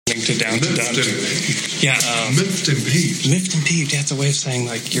to Down to Dunk. Yeah. Miffed and peeved. Miffed and peeved. That's a way of saying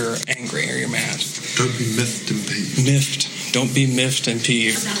like you're angry or you're mad. Don't be miffed and peeved. Miffed. Don't be miffed and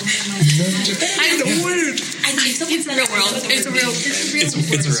peeved. I know word. I think it's the real world. It's a real word.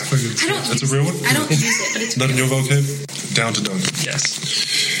 It's a real one? I don't use it, but it's not in your vocab? Down to Dunk. Yes.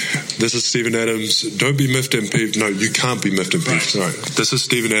 This is Stephen Adams. Don't be miffed and peeved. No, you can't be miffed and peeved. Sorry. This is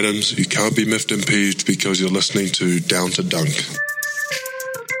Stephen Adams. You can't be miffed and peeved because you're listening to Down to Dunk.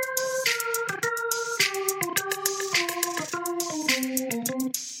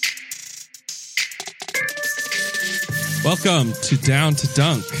 Welcome to Down to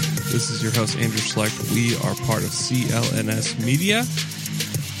Dunk. This is your host, Andrew Schlecht. We are part of CLNS Media.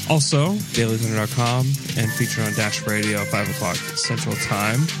 Also, DailyThunder.com and featured on Dash Radio at 5 o'clock Central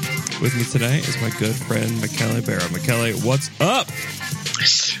Time. With me today is my good friend, Michele Barra. Michele, what's up?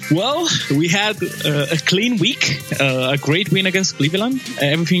 Well, we had a clean week, a great win against Cleveland.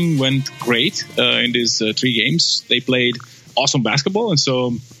 Everything went great in these 3 games. They played awesome basketball, and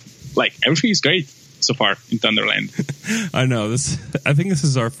so, everything is great so far in Thunderland. I know this. I think this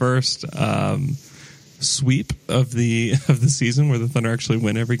is our first sweep of the season where the Thunder actually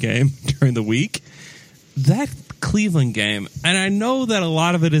win every game during the week. That Cleveland game, and I know that a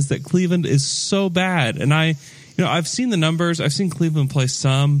lot of it is that Cleveland is so bad, and I've seen the numbers. I've seen Cleveland play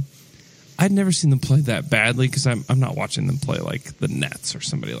some. I'd never seen them play that badly because I'm not watching them play like the Nets or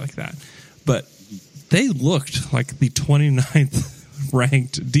somebody like that. But they looked like the 29th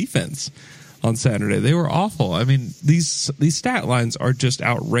ranked defense on Saturday. They were awful. I mean, these stat lines are just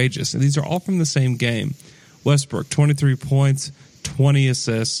outrageous. And these are all from the same game. Westbrook, 23 points, 20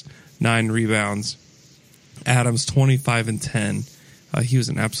 assists, 9 rebounds. Adams, 25 and 10. He was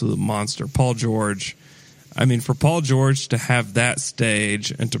an absolute monster. Paul George. I mean, for Paul George to have that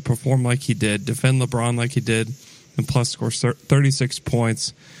stage and to perform like he did, defend LeBron like he did, and plus score 36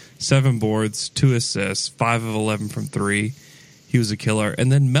 points, 7 boards, 2 assists, 5 of 11 from 3. He was a killer.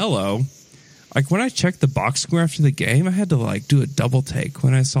 And then Melo, when I checked the box score after the game, I had to do a double take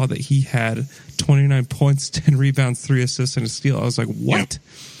when I saw that he had 29 points, 10 rebounds, 3 assists, and a steal. I was like, what? Yeah.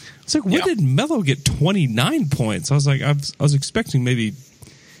 I was like, where did Melo get 29 points? I was like, I was expecting maybe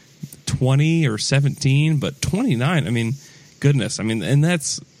 20 or 17, but 29. I mean, goodness. I mean, and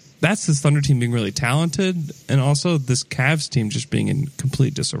that's this Thunder team being really talented, and also this Cavs team just being in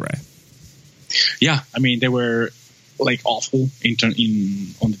complete disarray. Yeah, I mean, they were awful on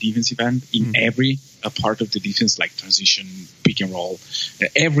the defensive end in every part of the defense, like transition, pick and roll,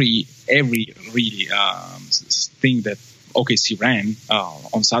 every really thing that OKC ran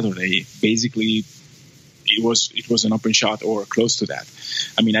on Saturday. Basically, it was an open shot or close to that.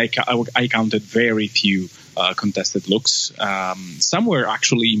 I mean, I counted very few contested looks. Some were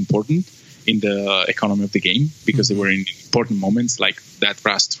actually important in the economy of the game because they were in important moments, like that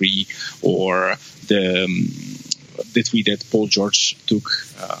Ras 3 or the 3 that Paul George took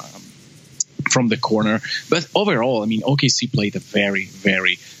from the corner. But overall, I mean, OKC played a very,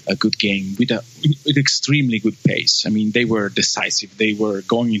 very good game with extremely good pace. I mean, they were decisive. They were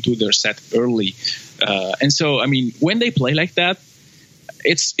going into their set early. And so, I mean, when they play like that,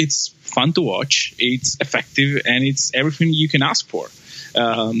 it's fun to watch. It's effective, and it's everything you can ask for.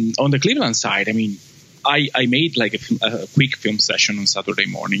 On the Cleveland side, I mean, I made a quick film session on Saturday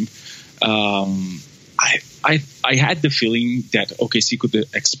morning. I had the feeling that OKC could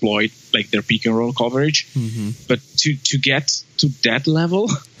exploit their pick and roll coverage, but to get to that level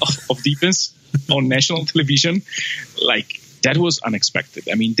of defense on national television, that was unexpected.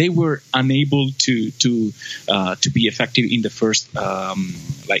 I mean, they were unable to be effective in the first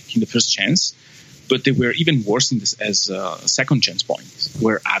chance, but they were even worse in this as second chance points,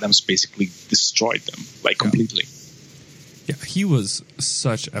 where Adams basically destroyed them completely. Yeah, he was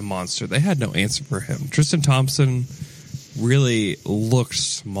such a monster. They had no answer for him. Tristan Thompson really looked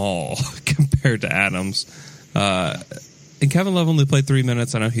small compared to Adams. And Kevin Love only played 3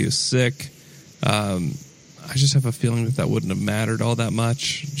 minutes. I know he was sick. I just have a feeling that wouldn't have mattered all that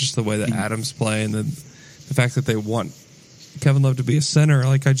much. Just the way that Adams play and the fact that they want Kevin Love to be a center.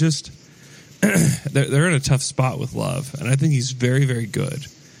 They're in a tough spot with Love, and I think he's very, very good.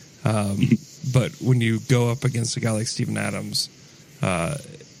 But when you go up against a guy like Steven Adams,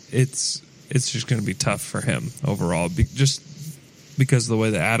 it's just going to be tough for him overall, just because of the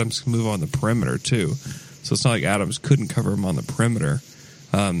way that Adams can move on the perimeter too. So it's not like Adams couldn't cover him on the perimeter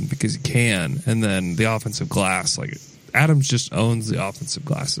because he can. And then the offensive glass, Adams just owns the offensive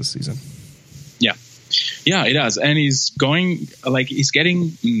glass this season. Yeah, it does, and he's going he's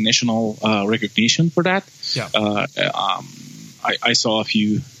getting national recognition for that. Yeah. I saw a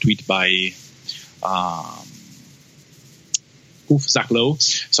few tweets by Zach Lowe.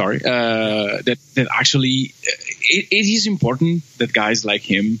 Sorry, that actually it is important that guys like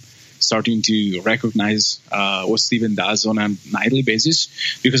him starting to recognize what Steven does on a nightly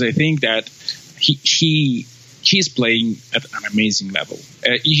basis, because I think that he's playing at an amazing level.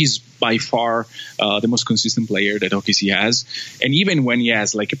 He's by far the most consistent player that OKC has, and even when he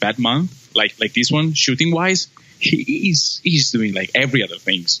has like a bad month, like this one, shooting wise, he's doing like every other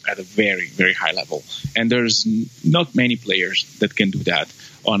things at a very, very high level. And there's not many players that can do that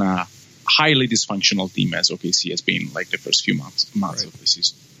on a highly dysfunctional team as OKC has been like the first few months Right. of the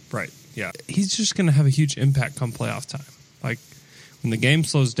season. Right. Yeah. He's just going to have a huge impact come playoff time. Like when the game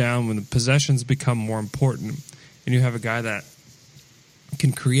slows down, when the possessions become more important, and you have a guy that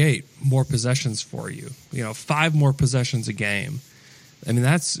can create more possessions for you, 5 more possessions a game. I mean,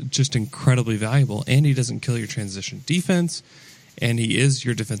 that's just incredibly valuable. And he doesn't kill your transition defense, and he is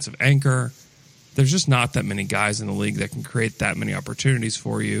your defensive anchor. There's just not that many guys in the league that can create that many opportunities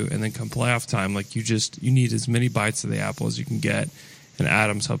for you. And then come playoff time, like you need as many bites of the apple as you can get. And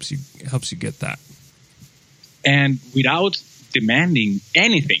Adams helps you get that. And without demanding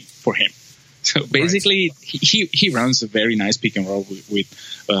anything for him. So basically, he runs a very nice pick and roll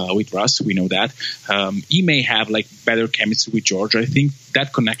with Russ. We know that. He may have like better chemistry with George. I think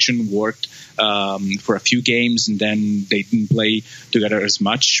that connection worked for a few games, and then they didn't play together as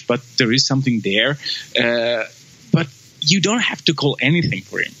much. But there is something there. But you don't have to call anything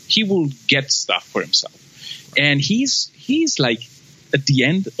for him. He will get stuff for himself. And he's like at the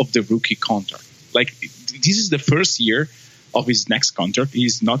end of the rookie contract. Like this is the first year of his next contract.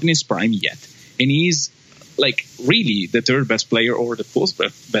 He's not in his prime yet, and he's like really the third best player or the fourth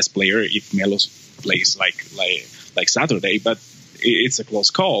best player if Melo plays like Saturday. But it's a close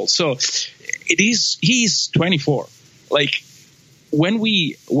call. So he's 24. Like when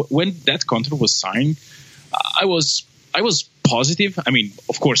that contract was signed, I was positive. I mean,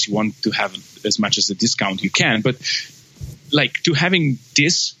 of course, you want to have as much as a discount you can, but like to having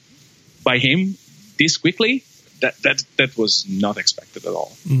this by him this quickly, that was not expected at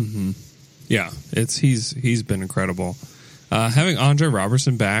all. Mm-hmm. Yeah, he's been incredible. Having Andre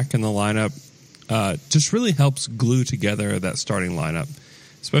Robertson back in the lineup just really helps glue together that starting lineup,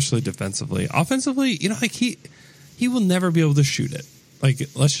 especially defensively. Offensively, like he will never be able to shoot it. Like,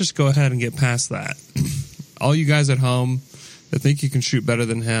 let's just go ahead and get past that. All you guys at home that think you can shoot better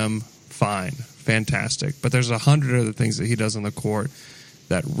than him, fine, fantastic. But there's 100 other things that he does on the court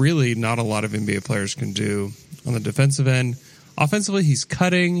that really not a lot of NBA players can do. On the defensive end, offensively, he's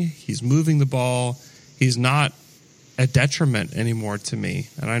cutting, he's moving the ball, he's not a detriment anymore to me.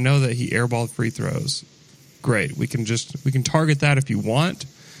 And I know that he airballed free throws. Great, we can target that if you want,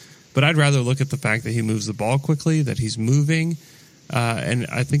 but I'd rather look at the fact that he moves the ball quickly, that he's moving, and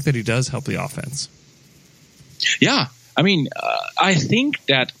I think that he does help the offense. Yeah, I mean, I think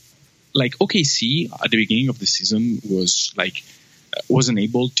that like OKC at the beginning of the season wasn't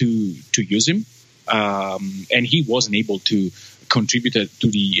able to use him. And he wasn't able to contribute to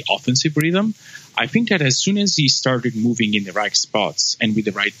the offensive rhythm. I think that as soon as he started moving in the right spots and with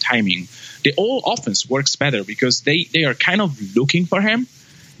the right timing, the whole offense works better because they are kind of looking for him.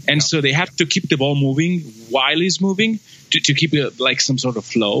 And so they have to keep the ball moving while he's moving to keep it like some sort of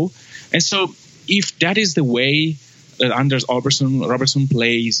flow. And so if that is the way that Anders Robertson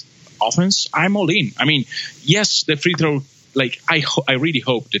plays offense, I'm all in. I mean, yes, the free throw, like I really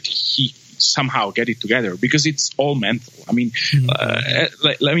hope that he somehow get it together because it's all mental. I mean,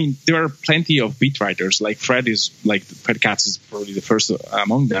 there are plenty of beat writers like Fred Katz is probably the first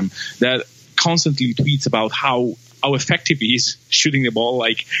among them that constantly tweets about how effective he is shooting the ball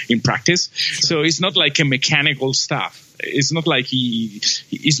like in practice. Sure. So it's not like a mechanical stuff. It's not like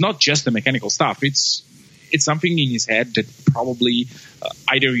it's not just the mechanical stuff. It's something in his head that probably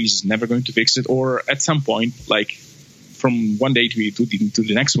either he's never going to fix it or at some point, like from one day to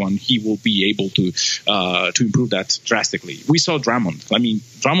the next one, he will be able to improve that drastically. We saw Drummond. I mean,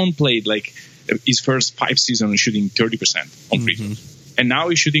 Drummond played like his first 5 seasons shooting 30% on free throws. And now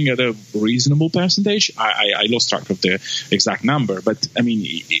he's shooting at a reasonable percentage. I lost track of the exact number, but I mean,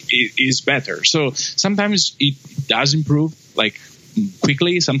 it is better. So sometimes it does improve like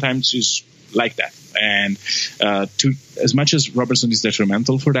quickly. Sometimes it's like that. And as much as Robertson is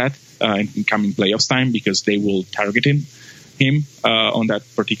detrimental for that in coming playoffs time because they will target him on that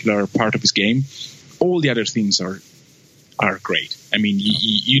particular part of his game, all the other things are great. I mean,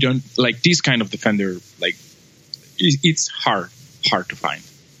 you don't like this kind of defender. Like it's hard to find.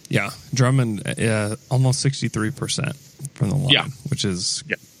 Yeah, Drummond almost 63% from the line, which is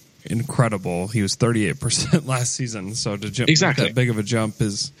incredible. He was 38% last season, so to jump that big of a jump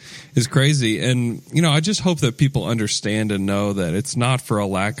is crazy. And I just hope that people understand and know that it's not for a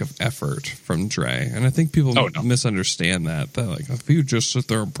lack of effort from Dre. And I think people misunderstand that like if you just sit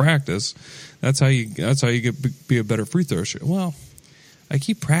there and practice, that's how you be a better free throw shooter. Well, like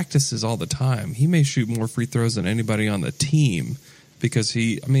he practices all the time. He may shoot more free throws than anybody on the team because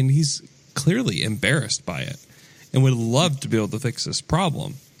he's clearly embarrassed by it and would love to be able to fix this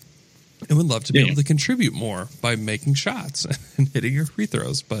problem. And would love to be able to contribute more by making shots and hitting your free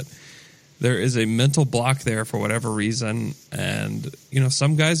throws. But there is a mental block there for whatever reason. And,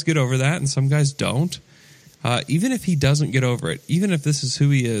 some guys get over that and some guys don't. Even if he doesn't get over it, even if this is who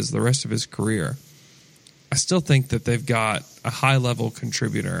he is the rest of his career, I still think that they've got a high-level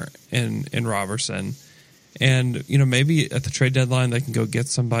contributor in Roberson. And, maybe at the trade deadline they can go get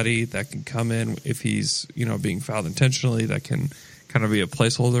somebody that can come in if he's, being fouled intentionally, that can kind of be a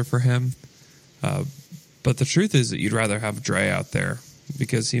placeholder for him. But the truth is that you'd rather have Dre out there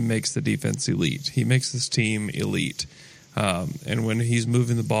because he makes the defense elite. He makes this team elite. And when he's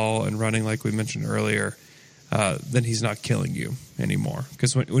moving the ball and running like we mentioned earlier, then he's not killing you anymore.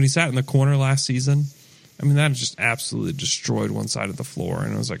 Because when he sat in the corner last season, that just absolutely destroyed one side of the floor.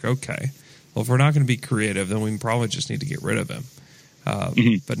 And I was like, okay, well, if we're not going to be creative, then we probably just need to get rid of him.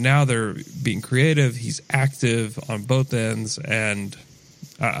 But now they're being creative. He's active on both ends, and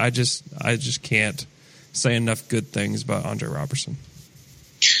I just can't say enough good things about Andre Roberson.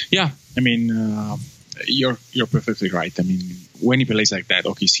 Yeah, you're perfectly right. When he plays like that,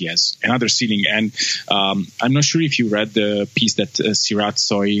 OKC has another ceiling. And I'm not sure if you read the piece that Sirat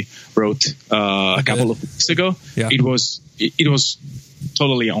Soy wrote a couple of weeks ago. Yeah. It was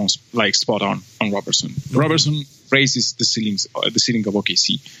totally spot on Roberson. Mm-hmm. Roberson raises the ceiling of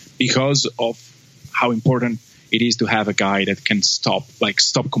OKC because of how important it is to have a guy that can stop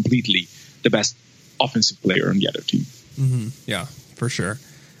completely the best offensive player on the other team. Mm-hmm. Yeah, for sure.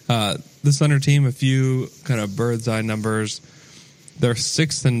 The Thunder team, a few kind of bird's eye numbers. They're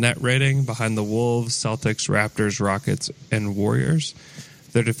 6th in net rating behind the Wolves, Celtics, Raptors, Rockets, and Warriors.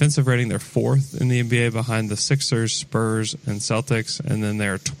 Their defensive rating, they're 4th in the NBA behind the Sixers, Spurs, and Celtics, and then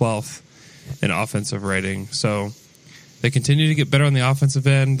they're 12th in offensive rating. So they continue to get better on the offensive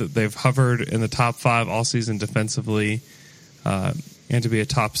end. They've hovered in the top 5 all season defensively, and to be a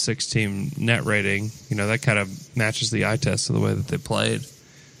top 6 team net rating, that kind of matches the eye test of the way that they played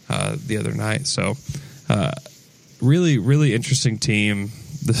the other night. So really, really interesting team.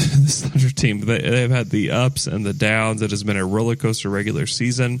 This Thunder team, they've had the ups and the downs. It has been a roller coaster regular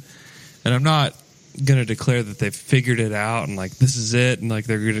season, and I'm not going to declare that they've figured it out and this is it, and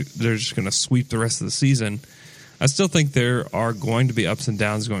they're just going to sweep the rest of the season. I still think there are going to be ups and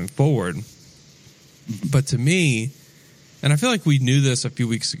downs going forward. But to me, and I feel like we knew this a few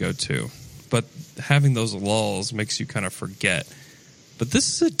weeks ago too, but having those lulls makes you kind of forget. But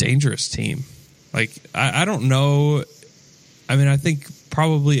this is a dangerous team. I don't know. I think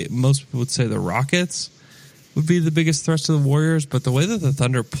probably most people would say the Rockets would be the biggest threat to the Warriors, but the way that the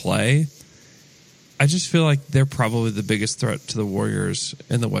Thunder play, I just feel like they're probably the biggest threat to the Warriors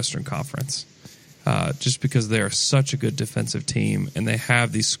in the Western Conference. Just because they are such a good defensive team and they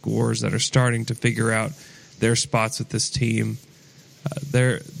have these scorers that are starting to figure out their spots with this team.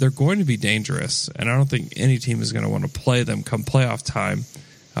 They're going to be dangerous, and I don't think any team is going to want to play them come playoff time.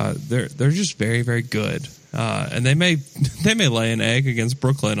 They're just very, very good. And they may lay an egg against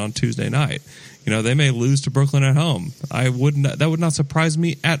Brooklyn on Tuesday night. They may lose to Brooklyn at home. That would not surprise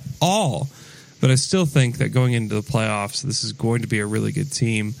me at all. But I still think that going into the playoffs, this is going to be a really good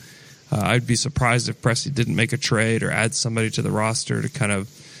team. I'd be surprised if Presti didn't make a trade or add somebody to the roster to kind of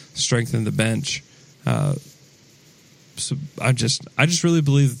strengthen the bench. So I just really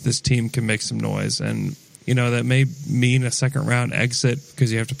believe that this team can make some noise, and that may mean a second round exit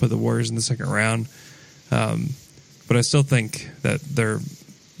because you have to put the Warriors in the second round. But I still think that they're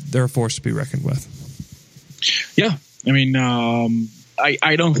a force to be reckoned with. Yeah,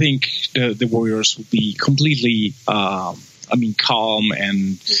 I don't think the Warriors will be completely calm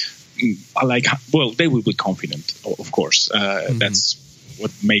and they will be confident, of course. That's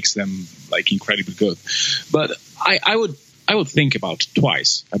what makes them incredibly good. But I would think about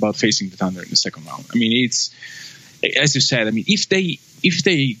twice about facing the Thunder in the second round. It's, as you said, if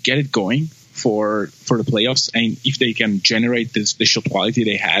they get it going for the playoffs, and if they can generate the shot quality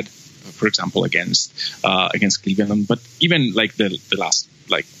they had, for example, against Cleveland, but even the last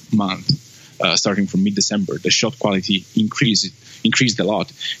month, starting from mid-December, the shot quality increased a lot.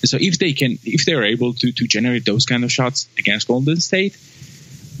 And so if they're able to generate those kind of shots against Golden State,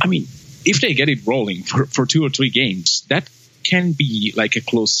 if they get it rolling for 2 or 3 games, that can be like a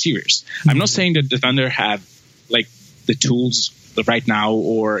close series. I'm not saying that the Thunder have like the tools right now,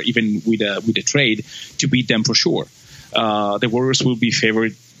 or even with a trade, to beat them for sure. The Warriors will be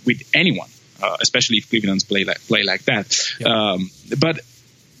favored with anyone, especially if Cleveland's play like that. Yep.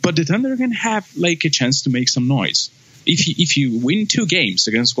 But the Thunder can have like a chance to make some noise. If you win 2 games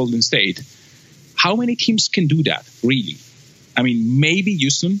against Golden State, how many teams can do that, really? I mean, maybe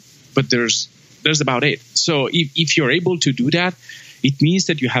Houston, but there's about it. So if you're able to do that, it means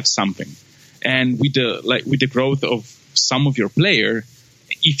that you have something. And with the growth of some of your player,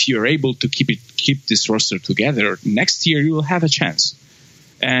 if you're able to keep this roster together, next year you will have a chance.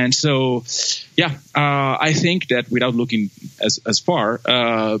 And so, I think that without looking as far,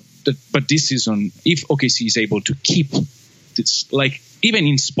 but this season, if OKC is able to keep this, like even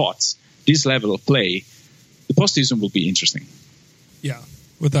in spots, this level of play, the postseason will be interesting. Yeah,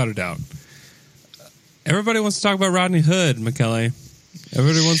 without a doubt. Everybody wants to talk about Rodney Hood, Michele.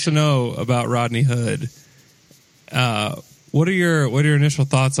 Everybody wants to know about Rodney Hood. What are your initial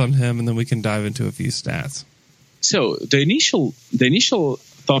thoughts on him, and then we can dive into a few stats. So the initial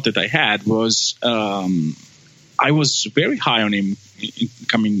thought that I had was I was very high on him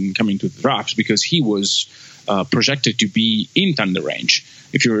coming to the draft because he was projected to be in Thunder range.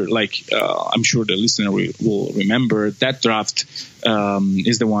 If you're like, I'm sure the listener will remember that draft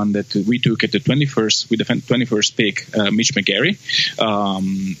is the one that we took at the 21st with the 21st pick, Mitch McGary,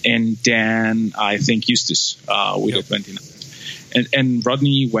 and then I think Eustace with the 29th. And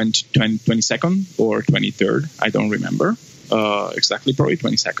Rodney went 22nd or 23rd. I don't remember exactly, probably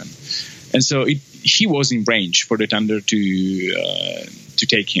 22nd. And so he was in range for the Thunder to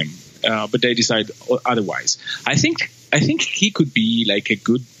take him, but they decided otherwise. I think he could be like a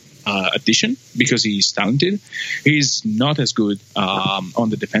good addition because he's talented. He's not as good on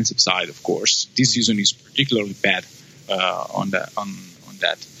the defensive side, of course. This season is particularly bad on that.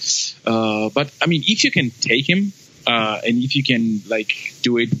 But I mean, if you can take him. And if you can like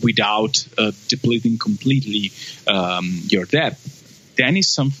do it without depleting completely your depth, then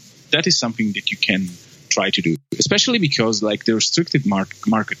that is something that you can try to do. Especially because like the restricted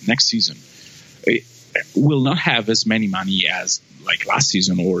market next season will not have as many money as like last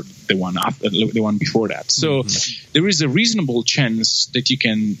season or the one before that. So there is a reasonable chance that you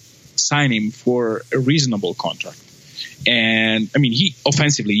can sign him for a reasonable contract. And I mean, he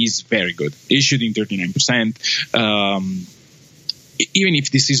offensively is very good. He's shooting 39%. Even if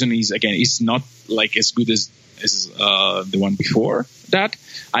this season is not like as good as the one before that,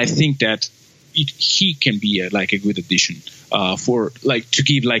 I think that he can be a good addition for like to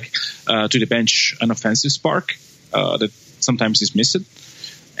give to the bench an offensive spark that sometimes is missed.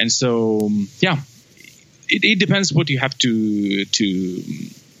 And so it depends what you have to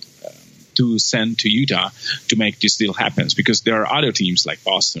send to Utah to make this deal happen, because there are other teams like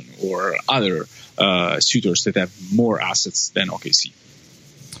Boston or other suitors that have more assets than OKC.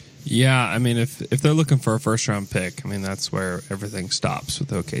 Yeah, I mean, if they're looking for a first-round pick, I mean, that's where everything stops with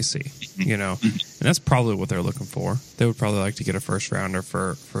OKC, you know? And that's probably what they're looking for. They would probably like to get a first-rounder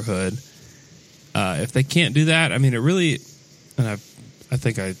for Hood. If they can't do that, I mean, it really, and I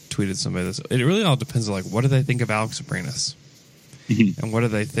think I tweeted somebody this, it really all depends on, like, what do they think of Alex Abrines? And what do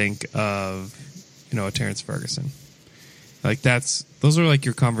they think of, a Terrence Ferguson? Like those are like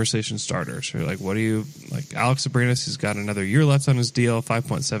your conversation starters. You're like, what do you like? Alex Abrines has got another year left on his deal,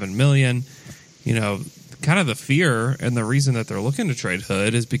 $5.7 million. Kind of the fear and the reason that they're looking to trade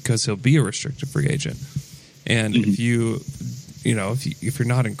Hood is because he'll be a restricted free agent. And if if you're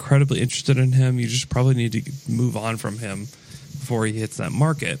not incredibly interested in him, you just probably need to move on from him before he hits that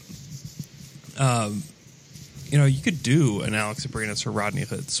market. You could do an Alex Abrines or Rodney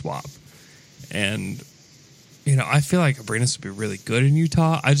Hood swap. And, I feel like Abrines would be really good in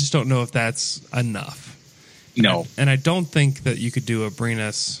Utah. I just don't know if that's enough. No. And I don't think that you could do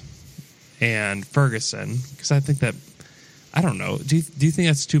Abrines and Ferguson, because I think that, I don't know. Do you think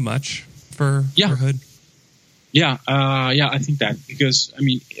that's too much for Hood? Yeah, I think that, because, I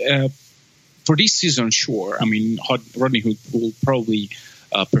mean, for this season, sure. I mean, Rodney Hood will probably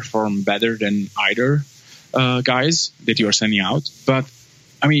perform better than either guys that you are sending out. But,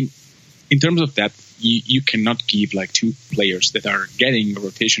 I mean, in terms of that, you cannot give like two players that are getting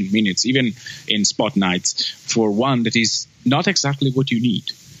rotation minutes, even in spot nights, for one that is not exactly what you need.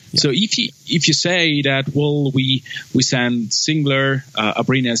 Yeah. So if you say that, well, we send Singler,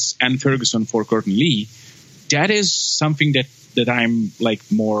 Abrines, and Ferguson for Courtney Lee, that is something that I'm like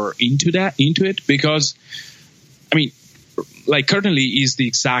more into it, because, I mean, like Courtney Lee is the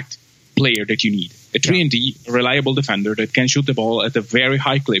exact player that you need. A 3-and-D, reliable defender that can shoot the ball at a very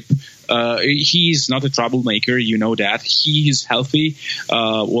high clip. He's not a troublemaker, you know that. He is healthy,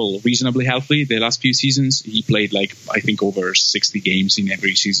 reasonably healthy. The last few seasons, he played I think over 60 games in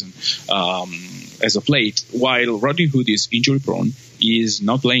every season as of late. While Rodney Hood is injury prone, he is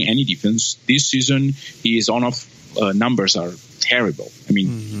not playing any defense. This season, his on-off numbers are terrible. I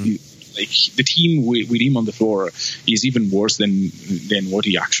mean, the team with him on the floor is even worse than what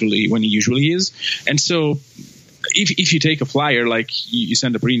he usually is. And so if you take a flyer, you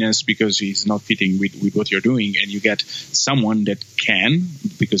send Abrines because he's not fitting with what you're doing, and you get someone that can,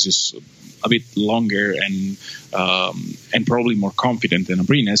 because he's a bit longer and probably more confident than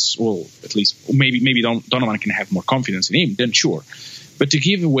Abrines, well, at least maybe Donovan can have more confidence in him, then sure. But to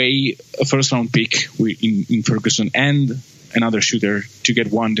give away a first-round pick in Ferguson and another shooter to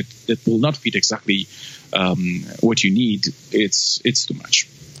get one that will not fit exactly what you need, it's too much.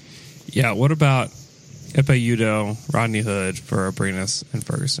 Yeah, what about Ekpe Udoh, Rodney Hood for Abrines and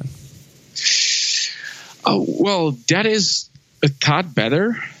Ferguson? Well, that is a tad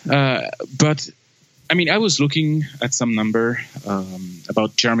better, but I mean, I was looking at some number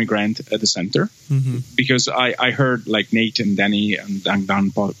about Jeremy Grant at the center, because I heard Nate and Danny and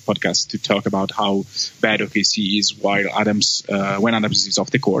Dan podcast to talk about how bad OKC is while when Adams is off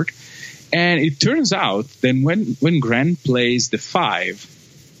the court. And it turns out then when Grant plays the 5,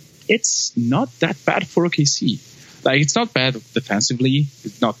 it's not that bad for OKC. It's not bad defensively.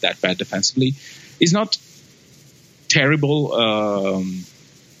 It's not that bad defensively. It's not terrible.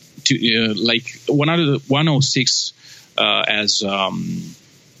 106 as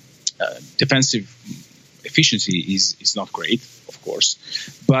defensive efficiency is not great, of course,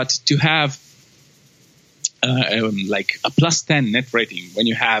 but to have a plus 10 net rating when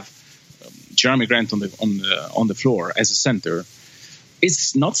you have Jeremy Grant on the floor as a center,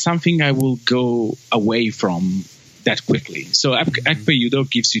 it's not something I will go away from that quickly. So Ekpe Udoh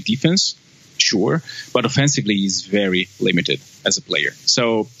gives you defense, sure, but offensively is very limited as a player.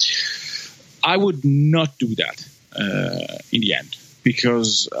 So I would not do that in the end,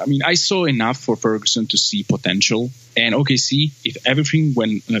 because I saw enough for Ferguson to see potential, and OKC, if everything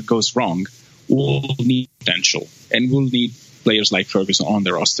goes wrong, will need potential and will need players like Ferguson on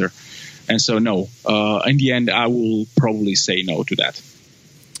the roster. And so no, in the end, I will probably say no to that.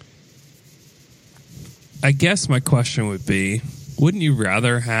 I guess my question would be, wouldn't you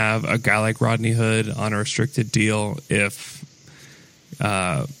rather have a guy like Rodney Hood on a restricted deal if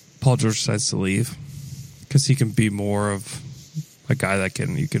Paul George decides to leave? Because he can be more of a guy that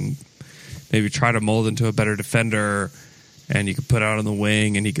you can maybe try to mold into a better defender, and you could put out on the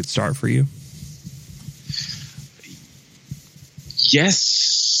wing and he could start for you.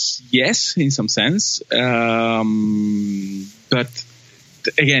 Yes, in some sense. But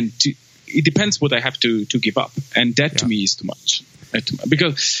again, it depends what I have to give up, and that to me is too much.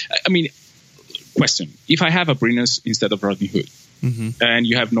 Because question: if I have Abrines instead of Rodney Hood, and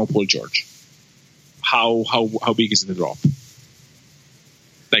you have no Paul George, how big is the drop?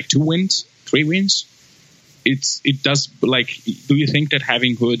 2 wins, 3 wins? It does. Do you think that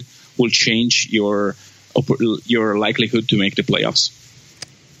having Hood will change your likelihood to make the playoffs?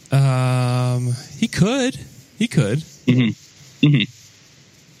 He could.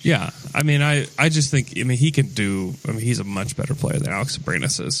 Yeah, I just think he can do. He's a much better player than Alex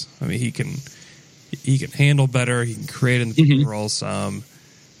Abrines is. He can handle better. He can create in the pick and roll some.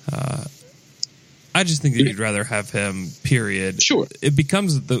 I just think that you'd rather have him. Period. Sure. It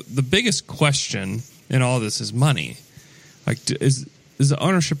becomes the biggest question in all this is money. Is the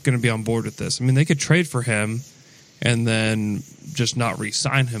ownership going to be on board with this? They could trade for him and then just not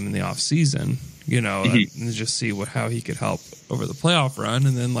re-sign him in the off season. And just see how he could help over the playoff run,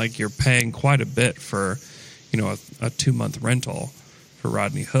 and then you're paying quite a bit for, a 2-month rental for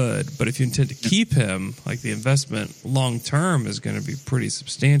Rodney Hood. But if you intend to keep him, the investment long term is going to be pretty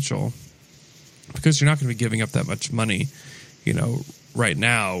substantial, because you're not going to be giving up that much money, right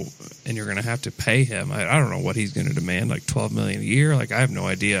now, and you're going to have to pay him. I don't know what he's going to demand, $12 million a year. I have no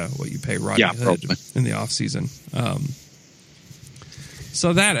idea what you pay Rodney Hood probably in the off season.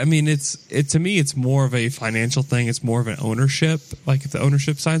 So that, to me, it's more of a financial thing. It's more of an ownership. If the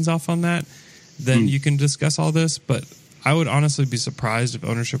ownership signs off on that, then you can discuss all this. But I would honestly be surprised if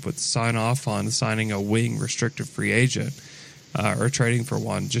ownership would sign off on signing a wing restricted free agent or trading for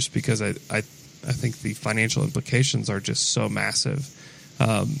one, just because I think the financial implications are just so massive.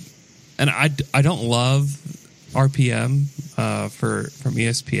 And I don't love RPM from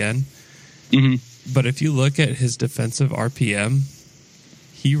ESPN, but if you look at his defensive RPM,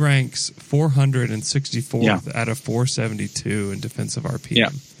 he ranks 464th out of 472 in defensive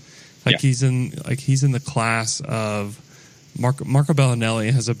RPM. He's in the class of Marco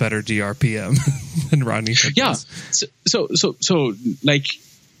Bellinelli has a better DRPM than Rodney Hood does. So like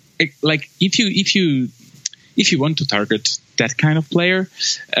if you want to target that kind of player,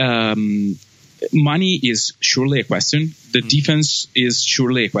 money is surely a question. The defense is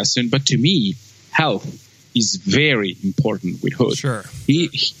surely a question. But to me, health is very important with Hood. Sure.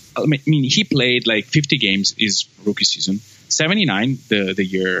 He played like 50 games his rookie season, 79 the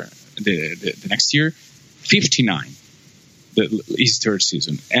next year, 59 his third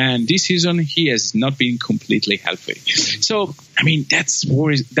season, and this season he has not been completely healthy. So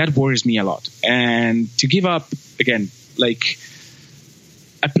that worries me a lot. And to give up again, like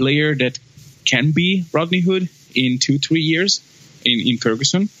a player that can be Rodney Hood in 2-3 years in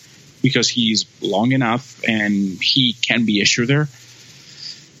Ferguson, because he's long enough and he can be a shooter.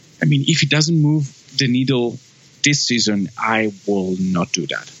 I mean, if he doesn't move the needle this season, I will not do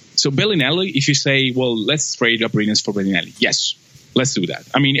that. So Bellinelli, if you say, well, let's trade Abrines for Bellinelli, yes, let's do that.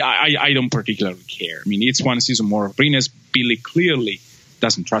 I mean, I don't particularly care. I mean, it's one season more of Abrines. Billy clearly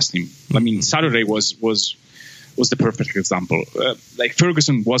doesn't trust him. I mean, Saturday was the perfect example. Like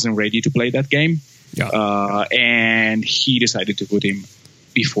Ferguson wasn't ready to play that game, and he decided to put him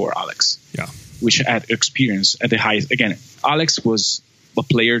before Alex, which had experience at the highest. Again, Alex was a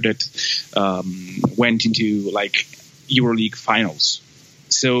player that went into like EuroLeague finals.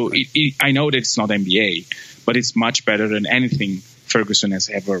 So I know that it's not NBA, but it's much better than anything Ferguson has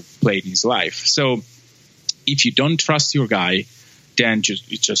ever played in his life. So if you don't trust your guy, then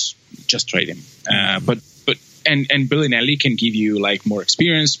just trade him. But Bellinelli can give you like more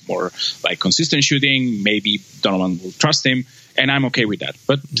experience, more like consistent shooting. Maybe Donovan will trust him, and I'm okay with that.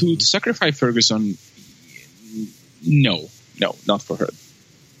 But to sacrifice Ferguson, no, not for her.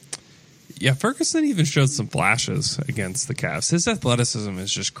 Yeah, Ferguson even showed some flashes against the Cavs. His athleticism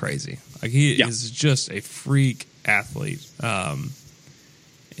is just crazy. Like he is just a freak athlete.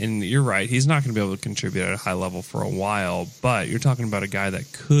 And you're right, he's not going to be able to contribute at a high level for a while, but you're talking about a guy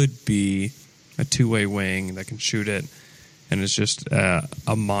that could be a two-way wing that can shoot it and is just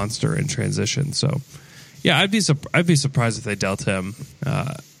a monster in transition. So, yeah, I'd be surprised if they dealt him.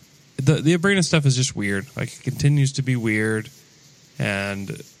 The Abrines stuff is just weird. Like, it continues to be weird,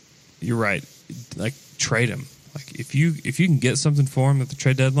 and you're right. Like, trade him. Like, if you can get something for him at the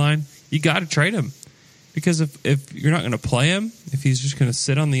trade deadline, you got to trade him. Because if you're not going to play him, if he's just going to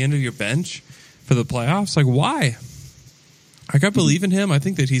sit on the end of your bench for the playoffs, like, why? Like, I believe in him. I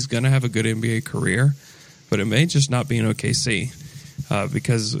think that he's going to have a good NBA career, but it may just not be in OKC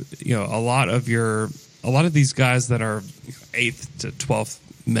because a lot of these guys that are 8th to 12th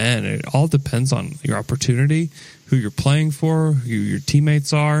men, it all depends on your opportunity, who you're playing for, who your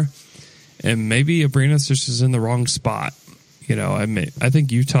teammates are, and maybe Abrines just is in the wrong spot. I think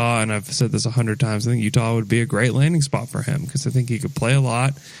Utah, and I've said this 100 times, I think Utah would be a great landing spot for him because I think he could play a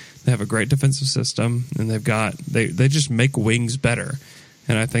lot. They have a great defensive system, and they just make wings better.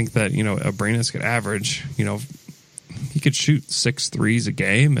 And I think that Abrines could average, he could shoot 6 threes a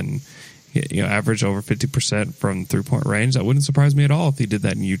game and average over 50% from 3-point range. That wouldn't surprise me at all if he did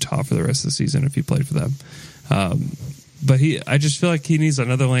that in Utah for the rest of the season if he played for them. But I just feel like he needs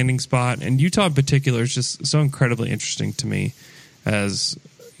another landing spot, and Utah in particular is just so incredibly interesting to me as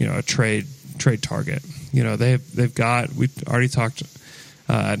a trade target. They've got, we've already talked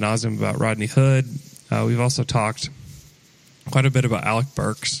ad nauseum about Rodney Hood. We've also talked quite a bit about Alec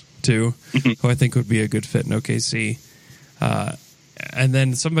Burks too, who I think would be a good fit in OKC. And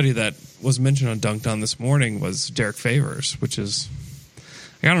then somebody that was mentioned on Dunked On this morning was Derek Favors, which is,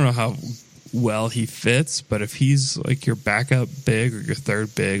 I don't know how well he fits, but if he's like your backup big or your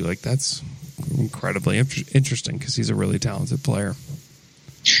third big, like that's incredibly interesting because he's a really talented player.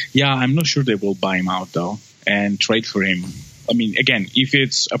 Yeah, I'm not sure they will buy him out though and trade for him. I mean, again, if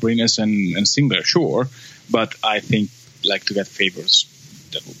it's Abrines and Singler, sure, but I think like to get Favors,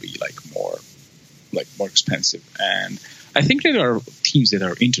 that will be more expensive. And I think there are teams that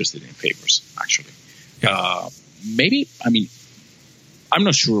are interested in Favors actually. Yeah. Maybe, I mean, I'm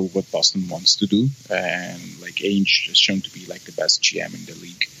not sure what Boston wants to do, and like Ainge has shown to be like the best GM in the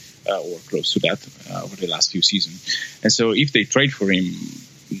league, or close to that, over the last few seasons. And so, if they trade for him,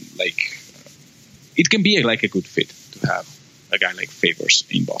 like it can be a good fit to have a guy like Favors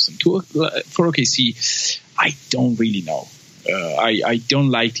in Boston. For OKC, I don't really know. I don't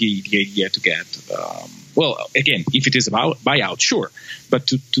like the idea to get. Well, again, if it is about buyout, sure, but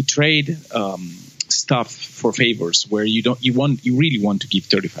to trade. Stuff for Favors where you really want to give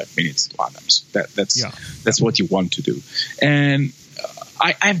 35 minutes to Adams. That's what you want to do. And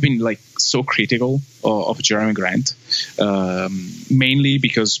I've been like so critical of Jerami Grant, mainly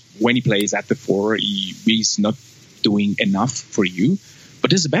because when he plays at the 4, he's not doing enough for you.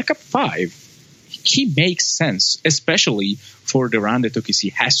 But as a backup 5, he makes sense, especially for the run that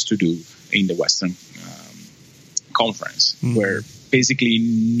OKC has to do in the Western Conference, where basically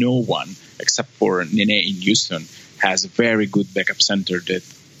no one except for Nene in Houston has a very good backup center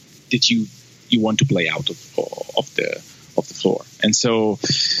that you want to play out of the floor. And so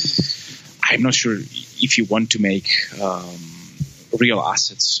I'm not sure if you want to make real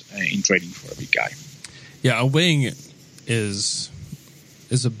assets in trading for a big guy. Yeah, a wing is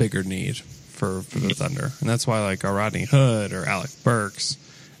a bigger need for the Thunder, and that's why like a Rodney Hood or Alec Burks,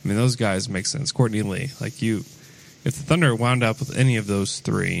 I mean those guys make sense. Courtney Lee, like if the Thunder wound up with any of those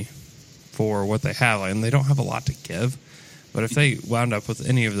 3 for what they have, and they don't have a lot to give, but if they wound up with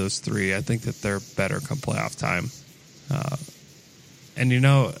any of those 3, I think that they're better come playoff time. And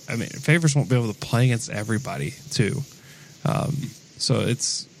I mean, Favors won't be able to play against everybody too. So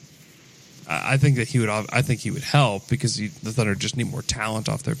I think that he would help because the Thunder just need more talent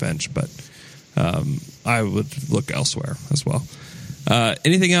off their bench, but I would look elsewhere as well.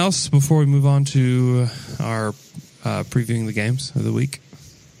 Anything else before we move on to our previewing the games of the week?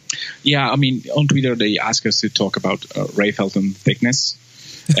 Yeah, I mean, on Twitter they asked us to talk about Ray Felton thickness,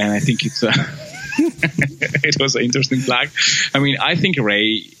 and I think it's it was an interesting flag. I mean, I think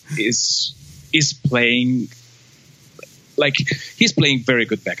Ray is playing like he's playing very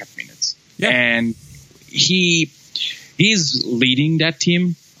good backup minutes, and he's leading that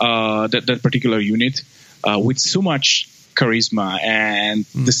team, that particular unit, with so much charisma and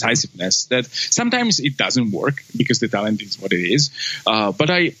decisiveness that sometimes it doesn't work because the talent is what it is. But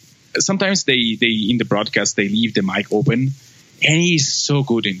sometimes they in the broadcast they leave the mic open, and he's so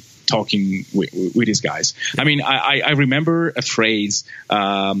good in talking with his guys. I mean, I remember a phrase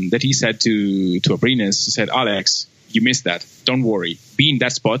that he said to Abrines. He said, "Alex, you missed that. Don't worry. Be in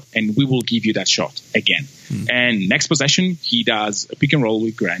that spot, and we will give you that shot again." And next possession, he does a pick and roll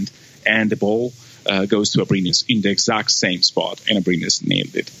with Grant, and the ball goes to Abrines in the exact same spot, and Abrines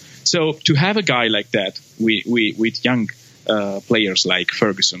nailed it. So to have a guy like that with young players like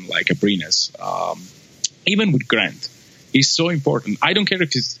Ferguson, like Abrines, even with Grant, is so important. I don't care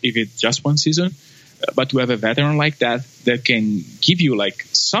if it's just one season, but to have a veteran like that can give you like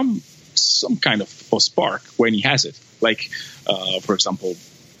some kind of spark when he has it. Like, for example,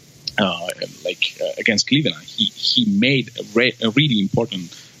 against Cleveland, he made a really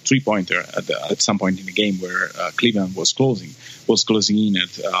important 3-pointer at some point in the game where Cleveland was closing in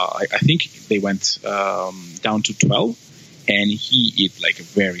at I think they went down to 12, and he hit like a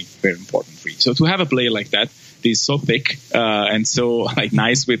very, very important free. So to have a player like that is so thick and so like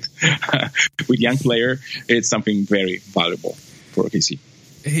nice with young player, it's something very valuable for OKC.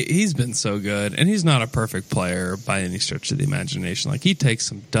 He's been so good, and he's not a perfect player by any stretch of the imagination. Like, he takes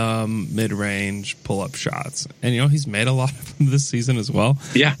some dumb mid-range pull-up shots, and he's made a lot of them this season as well.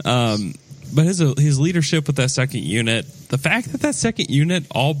 Yeah. But his leadership with that second unit, the fact that second unit,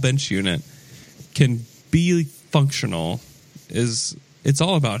 all bench unit, can be functional it's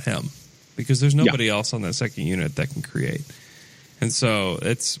all about him, because there's nobody else on that second unit that can create. And so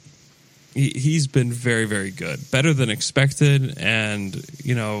he's been very, very good, better than expected, and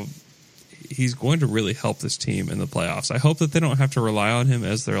he's going to really help this team in the playoffs. I hope that they don't have to rely on him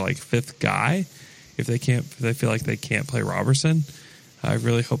as their like fifth guy if they feel like they can't play Robertson. I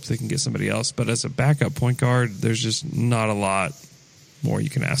really hope they can get somebody else, but as a backup point guard, there's just not a lot more you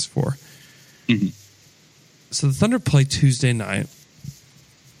can ask for. Mm-hmm. So the Thunder play Tuesday night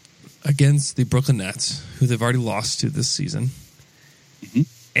against the Brooklyn Nets, who they've already lost to this season. Mm-hmm.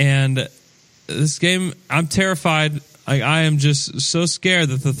 And this game, I'm terrified. I am just so scared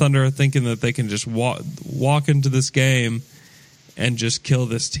that the Thunder are thinking that they can just walk into this game and just kill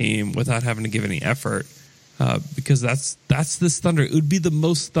this team without having to give any effort. Because that's this Thunder. It would be the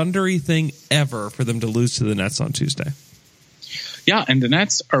most thundery thing ever for them to lose to the Nets on Tuesday. Yeah, and the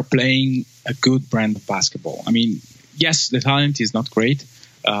Nets are playing a good brand of basketball. I mean, yes, the talent is not great,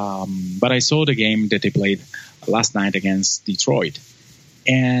 but I saw the game that they played last night against Detroit,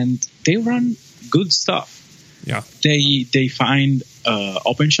 and they run good stuff. Yeah, they find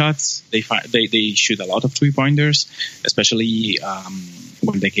open shots. They shoot a lot of 3-pointers, especially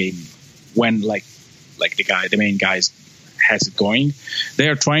when the main guys has it going. They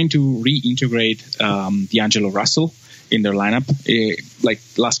are trying to reintegrate D'Angelo Russell in their lineup.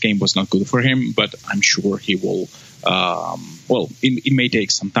 Last game was not good for him, but I'm sure he will. It may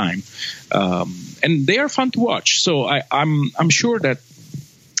take some time, and they are fun to watch. So I'm sure that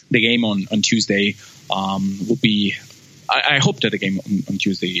the game on Tuesday will be I hope that the game on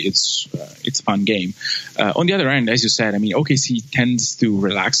Tuesday it's a fun game. On the other end, as you said, I mean, OKC tends to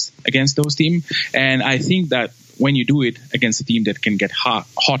relax against those teams, and I think that when you do it against a team that can get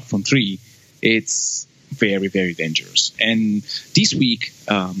hot from three, it's very, very dangerous. And this week,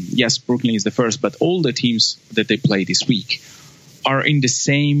 yes, Brooklyn is the first, but all the teams that they play this week are in the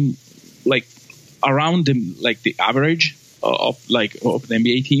same, like, around the average of the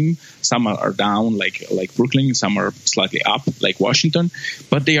NBA team. Some are down, like Brooklyn. Some are slightly up, like Washington.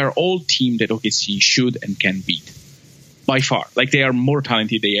 But they are all teams that OKC should and can beat by far. Like, they are more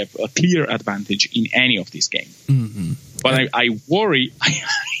talented. They have a clear advantage in any of these games. Mm-hmm. But I worry. I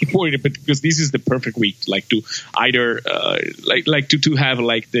worry a bit because this is the perfect week, like to either to have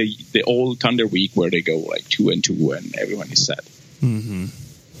like the old Thunder week where they go like 2-2 and everyone is set. Mm-hmm.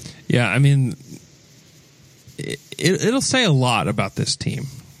 Yeah, I mean, it'll say a lot about this team,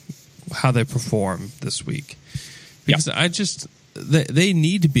 how they perform this week. Because they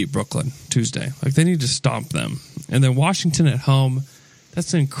need to beat Brooklyn Tuesday. Like, they need to stomp them. And then Washington at home,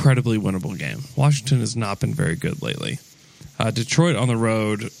 that's an incredibly winnable game. Washington has not been very good lately. Detroit on the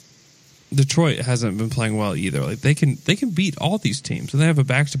road, Detroit hasn't been playing well either. Like, they can beat all these teams. And they have a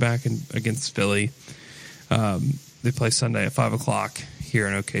back-to-back against Philly. They play Sunday at 5:00 here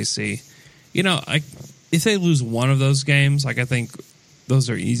in OKC. You know, if they lose one of those games, like, I think those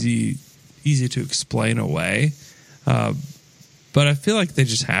are easy to explain away. But I feel like they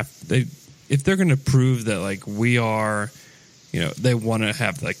just if they're going to prove that, like, we are, you know, they want to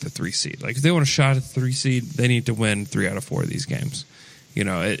have like the 3 seed. Like, if they want a shot at the 3 seed, they need to win 3 out of 4 of these games. You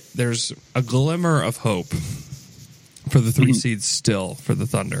know, there's a glimmer of hope for the 3 seeds still for the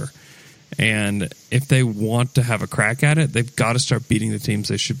Thunder. And if they want to have a crack at it, they've got to start beating the teams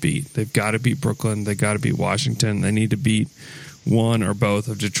they should beat. They've got to beat Brooklyn. They've got to beat Washington. They need to beat one or both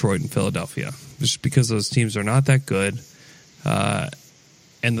of Detroit and Philadelphia, just because those teams are not that good.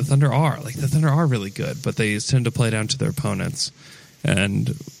 And the Thunder are. Like, the Thunder are really good, but they tend to play down to their opponents.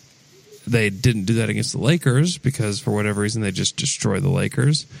 And they didn't do that against the Lakers because, for whatever reason, they just destroyed the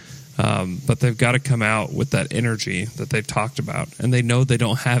Lakers. But they've got to come out with that energy that they've talked about, and they know they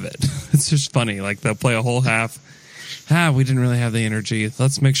don't have it. It's just funny. Like, they'll play a whole half. We didn't really have the energy.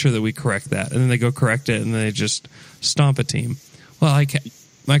 Let's make sure that we correct that. And then they go correct it, and then they just stomp a team. Well,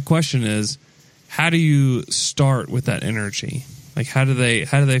 my question is, how do you start with that energy? Like, how do they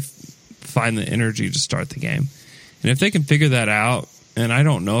find the energy to start the game? And if they can figure that out, and I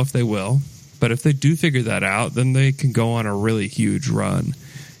don't know if they will, but if they do figure that out, then they can go on a really huge run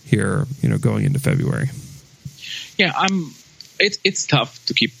here, you know, going into February. Yeah, it's tough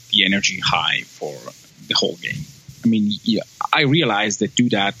to keep the energy high for the whole game. I mean, I realize that do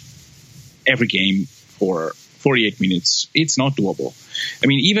that every game for 48 minutes, it's not doable. I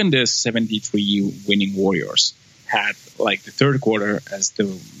mean, even the 73 winning Warriors had like the third quarter as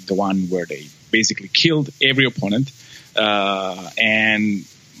the one where they basically killed every opponent, and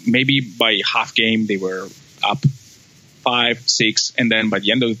maybe by half game they were up 5-6, and then by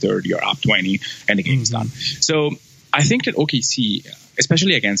the end of the third you're up 20 and the game's done. So I think that OKC,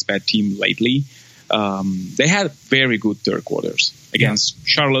 especially against bad team lately, they had very good third quarters. Against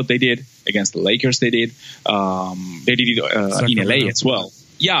Charlotte they did, against the Lakers they did it in LA as well.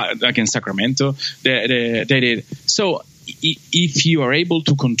 Yeah, against Sacramento they did. So if you are able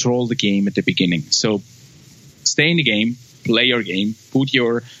to control the game at the beginning, so stay in the game, play your game, put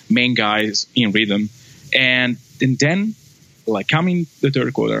your main guys in rhythm, and then, like, coming the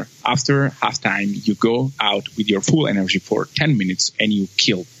third quarter, after halftime, you go out with your full energy for 10 minutes and you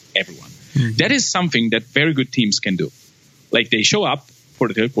kill everyone. Mm-hmm. That is something that very good teams can do. Like, they show up for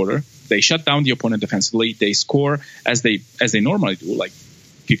the third quarter, they shut down the opponent defensively, they score as they normally do, like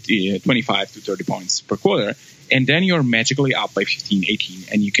 25 to 30 points per quarter, and then you're magically up by 15, 18,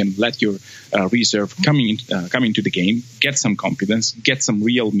 and you can let your reserve come into the game, get some confidence, get some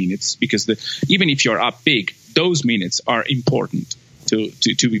real minutes, because even if you're up big, those minutes are important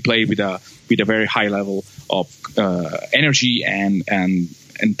to be played with a very high level of energy and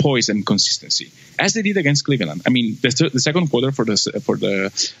poise and consistency, as they did against Cleveland. I mean, the second quarter for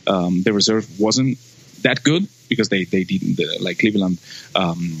the reserve wasn't that good because they didn't, like Cleveland,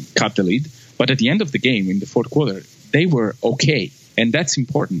 cut the lead. But at the end of the game, in the fourth quarter, they were okay, and that's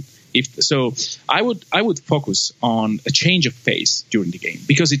important. I would focus on a change of pace during the game,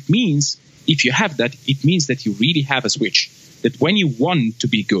 because it means, if you have that, it means that you really have a switch. That when you want to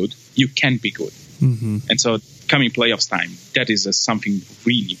be good, you can be good. Mm-hmm. And so, coming playoffs time, that is something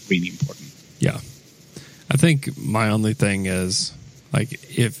really, really important. Yeah, I think my only thing is, like,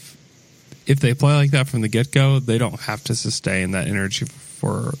 if they play like that from the get go, they don't have to sustain that energy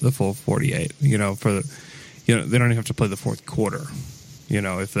for the full 48. they don't even have to play the fourth quarter.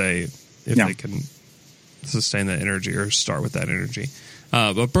 If they can sustain that energy or start with that energy.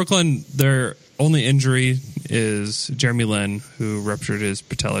 But Brooklyn, their only injury is Jeremy Lin, who ruptured his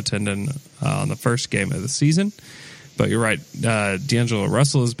patella tendon on the first game of the season. But you're right, D'Angelo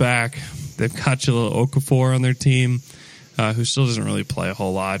Russell is back. They've got Jahlil Okafor on their team, who still doesn't really play a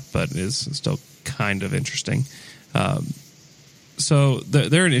whole lot, but is still kind of interesting. So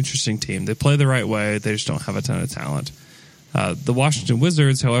they're an interesting team. They play the right way. They just don't have a ton of talent. The Washington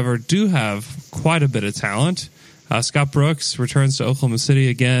Wizards, however, do have quite a bit of talent. Scott Brooks returns to Oklahoma City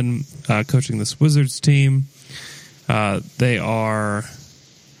again, coaching this Wizards team. They're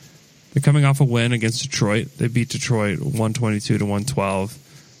coming off a win against Detroit. They beat Detroit 122-112.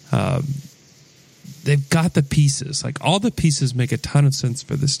 They've got the pieces. Like, all the pieces make a ton of sense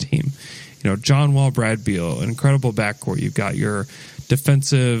for this team. John Wall, Brad Beal, an incredible backcourt. You've got your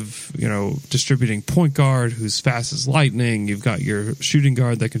defensive, distributing point guard who's fast as lightning. You've got your shooting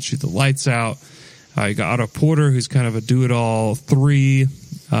guard that can shoot the lights out. You got Otto Porter, who's kind of a do-it-all 3.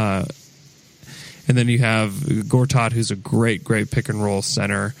 And then you have Gortat, who's a great pick-and-roll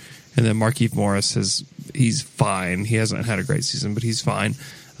center. And then Markieff Morris, he's fine. He hasn't had a great season, but he's fine.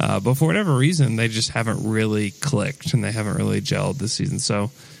 But for whatever reason, they just haven't really clicked, and they haven't really gelled this season.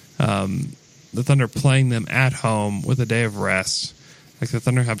 So the Thunder playing them at home with a day of rest. Like, the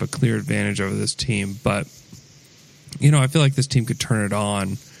Thunder have a clear advantage over this team. But, I feel like this team could turn it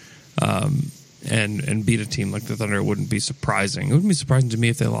on and beat a team like the Thunder. It wouldn't be surprising. It wouldn't be surprising to me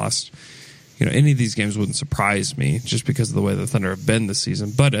if they lost. Any of these games wouldn't surprise me just because of the way the Thunder have been this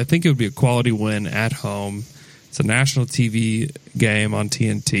season. But I think it would be a quality win at home. It's a national TV game on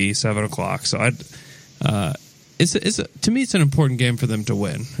TNT, 7 o'clock. So to me, it's an important game for them to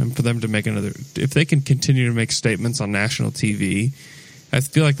win and for them to make another. If they can continue to make statements on national TV, I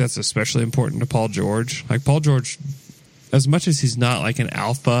feel like that's especially important to Paul George. Like, Paul George, as much as he's not like an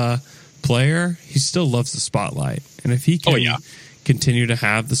alpha player, he still loves the spotlight. And if he can continue to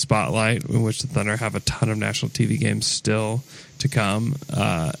have the spotlight, in which the Thunder have a ton of national TV games still to come,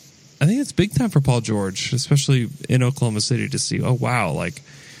 I think it's big time for Paul George, especially in Oklahoma City, to see, oh, wow, like,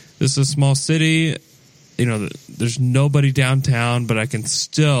 this is a small city. There's nobody downtown, but I can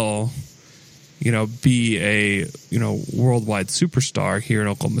still, be a, worldwide superstar here in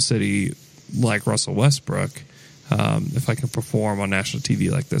Oklahoma City like Russell Westbrook, if I can perform on national TV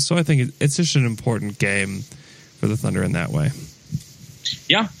like this. So I think it's just an important game for the Thunder in that way.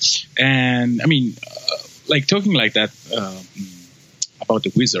 Yeah. And, I mean, talking like that about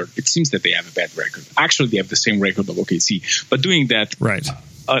the Wizard, it seems that they have a bad record. Actually, they have the same record of OKC. But doing that... Right.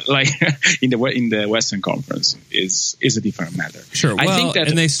 In the Western Conference is a different matter. Sure. Well, I think that,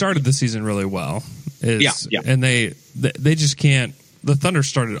 and they started the season really well. And they just can't. The Thunder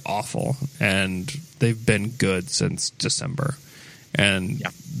started awful, and they've been good since December. And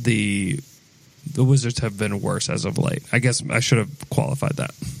the Wizards have been worse as of late. I guess I should have qualified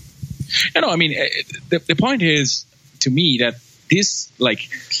that. No, I mean, the point is, to me, that this,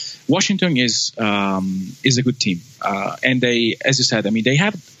 Washington is a good team, and they, as you said, I mean, they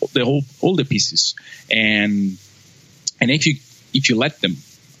have all the pieces, and if you let them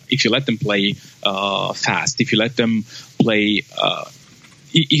play fast, if you let them play,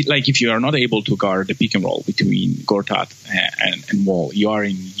 if you are not able to guard the pick and roll between Gortat and Wall, you are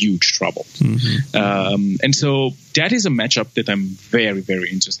in huge trouble. Mm-hmm. And so that is a matchup that I'm very, very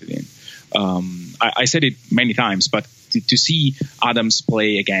interested in. I said it many times, but to see Adams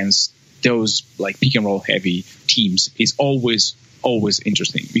play against those pick and roll heavy teams is always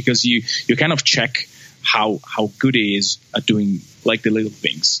interesting, because you kind of check how good he is at doing the little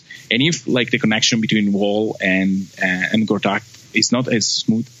things. And if the connection between Wall and Gortat is not as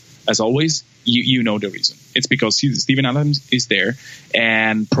smooth as always, you know the reason. It's because Steven Adams is there,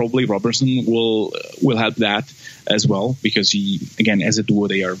 and probably Robertson will help that as well, because he, again, as a duo,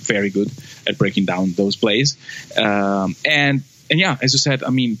 they are very good at breaking down those plays. And yeah, as you said, I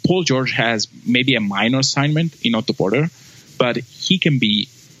mean, Paul George has maybe a minor assignment in Otto Porter, but he can be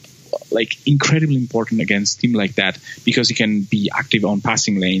incredibly important against a team like that, because he can be active on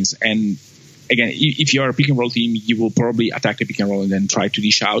passing lanes. And again, if you are a pick and roll team, you will probably attack the pick and roll and then try to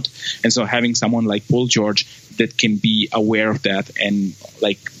dish out. And so having someone like Paul George that can be aware of that and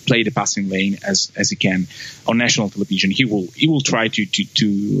play the passing lane as he can on national television, he will try to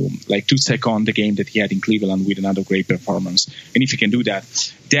second the game that he had in Cleveland with another great performance. And if he can do that,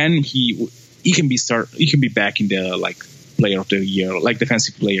 then he can be back in the player of the year,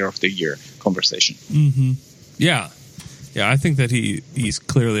 defensive player of the year conversation. Mm-hmm. Yeah. Yeah, I think that he's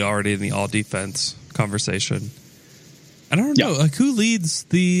clearly already in the all-defense conversation. And I don't know, who leads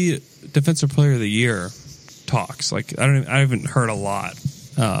the defensive player of the year talks. Like I haven't heard a lot,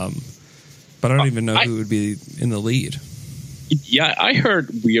 but I don't even know who would be in the lead. Yeah, I heard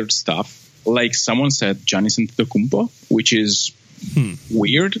weird stuff. Like someone said Giannis Antetokounmpo, which is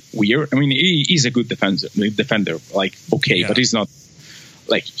weird. I mean, he's a good defender. Like, okay, but he's not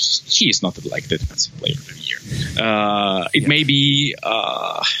like he is not like the defensive player of the year. It may be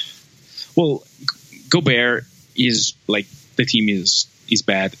Gobert is like the team is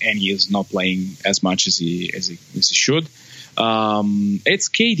bad and he is not playing as much as he should. It's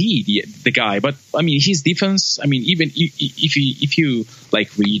KD, the guy, but I mean his defense. I mean, even if you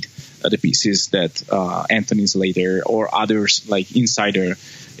like read the pieces that Anthony Slater or others like insider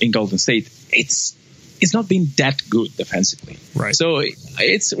in Golden State, it's not been that good defensively. Right. So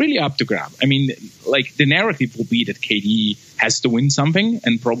it's really up to grab. I mean, like the narrative will be that KD has to win something,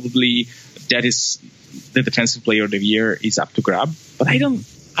 and probably that is the defensive player of the year is up to grab. But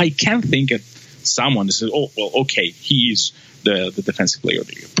I can't think of someone that says, oh, well, okay, he's the defensive player of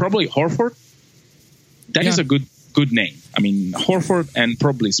the year. Probably Horford. That is a good name. I mean, Horford and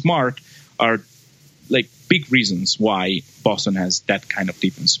probably Smart are like big reasons why Boston has that kind of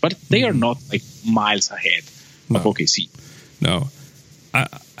defense. But they are not like miles ahead of OKC. No.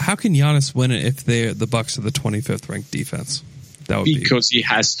 How can Giannis win it if the Bucks are the 25th ranked defense? That would because he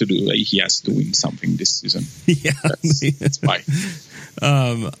has to win something this season. Yeah, that's why.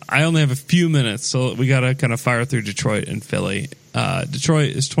 I only have a few minutes, so we got to kind of fire through Detroit and Philly. Detroit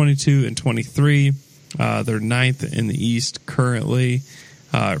is 22-23. They're 9th in the East currently.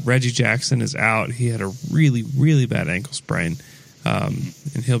 Reggie Jackson is out. He had a really, really bad ankle sprain, and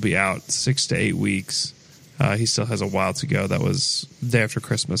he'll be out 6 to 8 weeks. He still has a while to go. That was the day after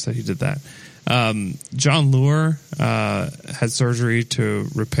Christmas that he did that. John Lure had surgery to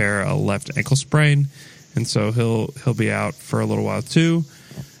repair a left ankle sprain, and so he'll be out for a little while too.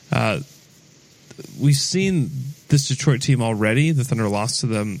 We've seen this Detroit team already. The Thunder lost to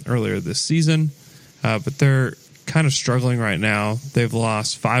them earlier this season, but they're kind of struggling right now. They've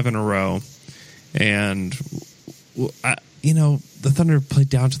lost 5 in a row, and the Thunder played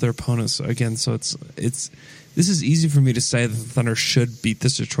down to their opponents again. So this is easy for me to say that the Thunder should beat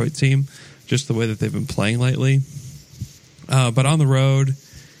this Detroit team, just the way that they've been playing lately. But on the road,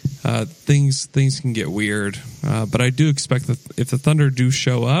 things can get weird. But I do expect that if the Thunder do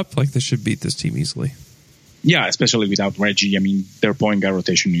show up, like they should beat this team easily. Yeah, especially without Reggie. I mean, their point guard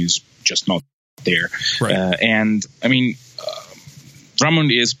rotation is just not there. Right. And I mean,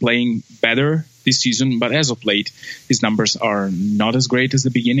 Drummond is playing better this season, but as of late, his numbers are not as great as the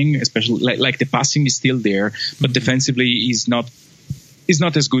beginning. Especially like the passing is still there, but defensively he's not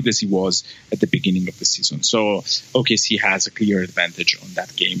as good as he was at the beginning of the season. So OKC has a clear advantage on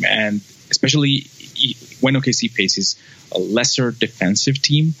that game, and especially when OKC faces a lesser defensive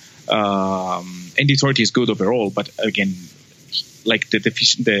team. And Detroit is good overall, but again, like the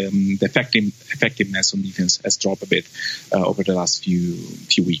effectiveness on defense has dropped a bit over the last few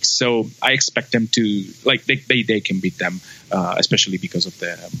weeks. So I expect them to they can beat them, especially because of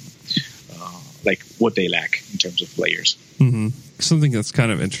the what they lack in terms of players. Mm-hmm. Something that's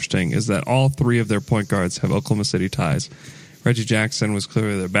kind of interesting is that all 3 of their point guards have Oklahoma City ties. Reggie Jackson was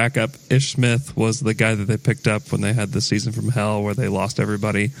clearly their backup. Ish Smith was the guy that they picked up when they had the season from hell where they lost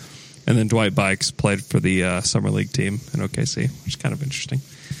everybody. And then Dwight Bikes played for the Summer League team in OKC, which is kind of interesting.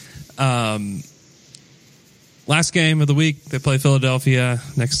 Last game of the week, they play Philadelphia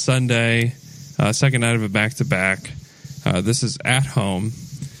next Sunday. Second night of a back-to-back. This is at home.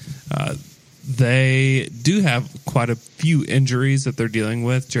 They do have quite a few injuries that they're dealing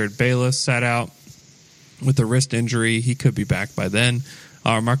with. Jared Bayless sat out with a wrist injury. He could be back by then.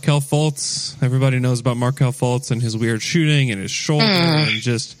 Markelle Fultz, everybody knows about Markelle Fultz and his weird shooting and his shoulder and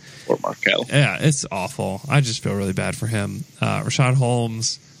just... Or Markelle. Yeah, it's awful. I just feel really bad for him. Rashad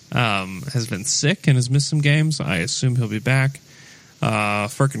Holmes has been sick and has missed some games. I assume he'll be back.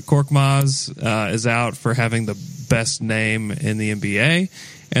 Furkan Korkmaz is out for having the best name in the NBA.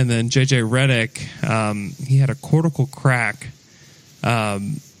 And then JJ Redick, he had a cortical crack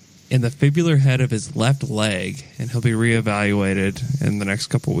in the fibular head of his left leg, and he'll be reevaluated in the next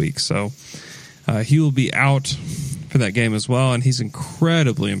couple weeks. So he will be out for that game as well, and he's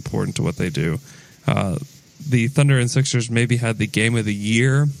incredibly important to what they do. The Thunder and Sixers maybe had the game of the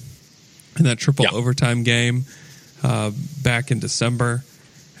year in that triple overtime game back in December,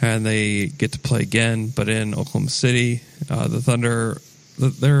 and they get to play again, but in Oklahoma City. The Thunder,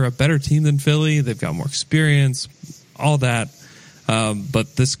 they're a better team than Philly. They've got more experience, all that.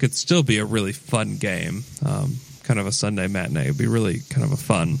 But this could still be a really fun game, kind of a Sunday matinee. It'd be really kind of a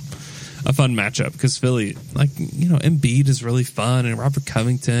fun matchup because Philly, Embiid is really fun and Robert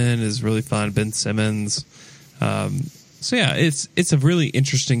Covington is really fun. Ben Simmons, So yeah, it's a really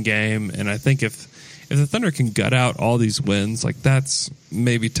interesting game, and I think if the Thunder can gut out all these wins, like that's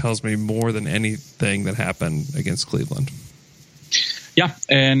maybe tells me more than anything that happened against Cleveland. Yeah,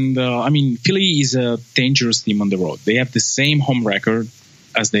 and I mean, Philly is a dangerous team on the road. They have the same home record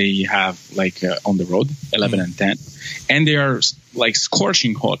as they have on the road, 11-10, and they are like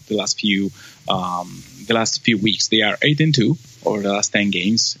scorching hot the last few weeks. They are 8-2 over the last 10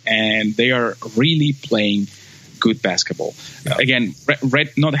 games, and they are really playing good basketball. Yeah. Again,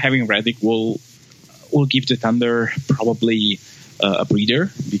 not having Redick will give the Thunder probably a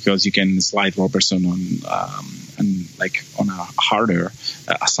breather, because you can slide Robertson on a harder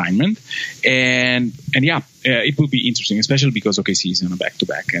assignment, and yeah, it will be interesting, especially because OKC is on a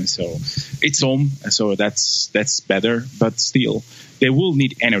back-to-back, and so it's home, so that's better. But still, they will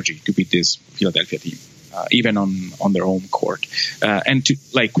need energy to beat this Philadelphia team, even on their home court, and to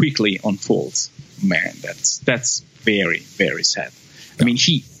quickly on Fultz. Man, that's very, very sad. I mean,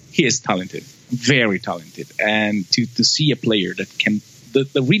 he is talented, very talented, and to see a player that can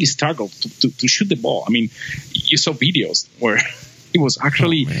that really struggled to shoot the ball. I mean, you saw videos where he was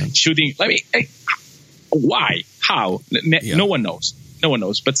actually shooting. Why? How? No one knows. No one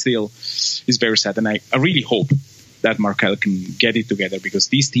knows. But still, it's very sad, and I really hope that Markelle can get it together, because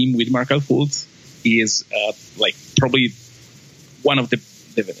this team with Markelle Fultz is probably one of the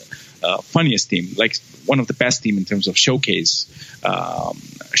funniest team, one of the best team in terms of show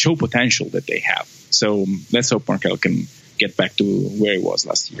potential that they have. So let's hope Markelle can get back to where he was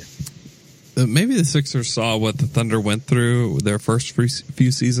last year. Maybe the Sixers saw what the Thunder went through their first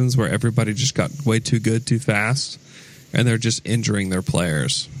few seasons, where everybody just got way too good too fast, and they're just injuring their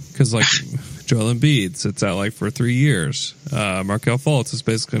players. Because Joel Embiid sits out for 3 years. Markelle Fultz is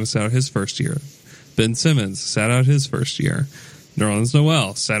basically going to sit out his first year. Ben Simmons sat out his first year. Nerlens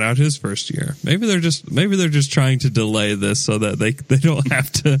Noel sat out his first year. Maybe they're just trying to delay this so that they don't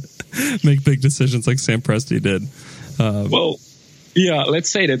have to make big decisions like Sam Presti did. Let's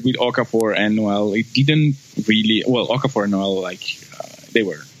say that with Okafor and Noel, it didn't really. Well, Okafor and Noel, they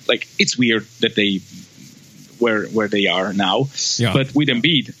were it's weird that they where they are now. Yeah. But with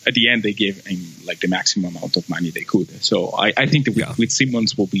Embiid, at the end, they gave him the maximum amount of money they could. So I think that with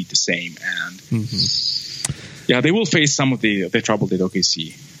Simmons will be the same, and they will face some of the trouble that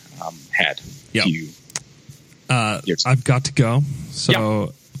OKC had. Yeah. I've got to go.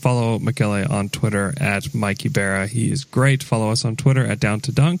 So follow Michele on Twitter at Mike Ibarra. He is great. Follow us on Twitter at Down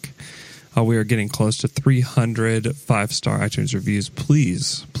to Dunk. We are getting close to 300 5-star iTunes reviews.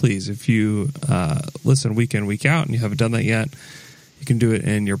 Please, if you listen week in, week out, and you haven't done that yet, you can do it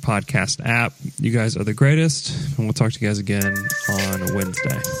in your podcast app. You guys are the greatest, and we'll talk to you guys again on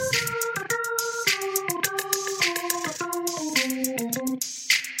Wednesday.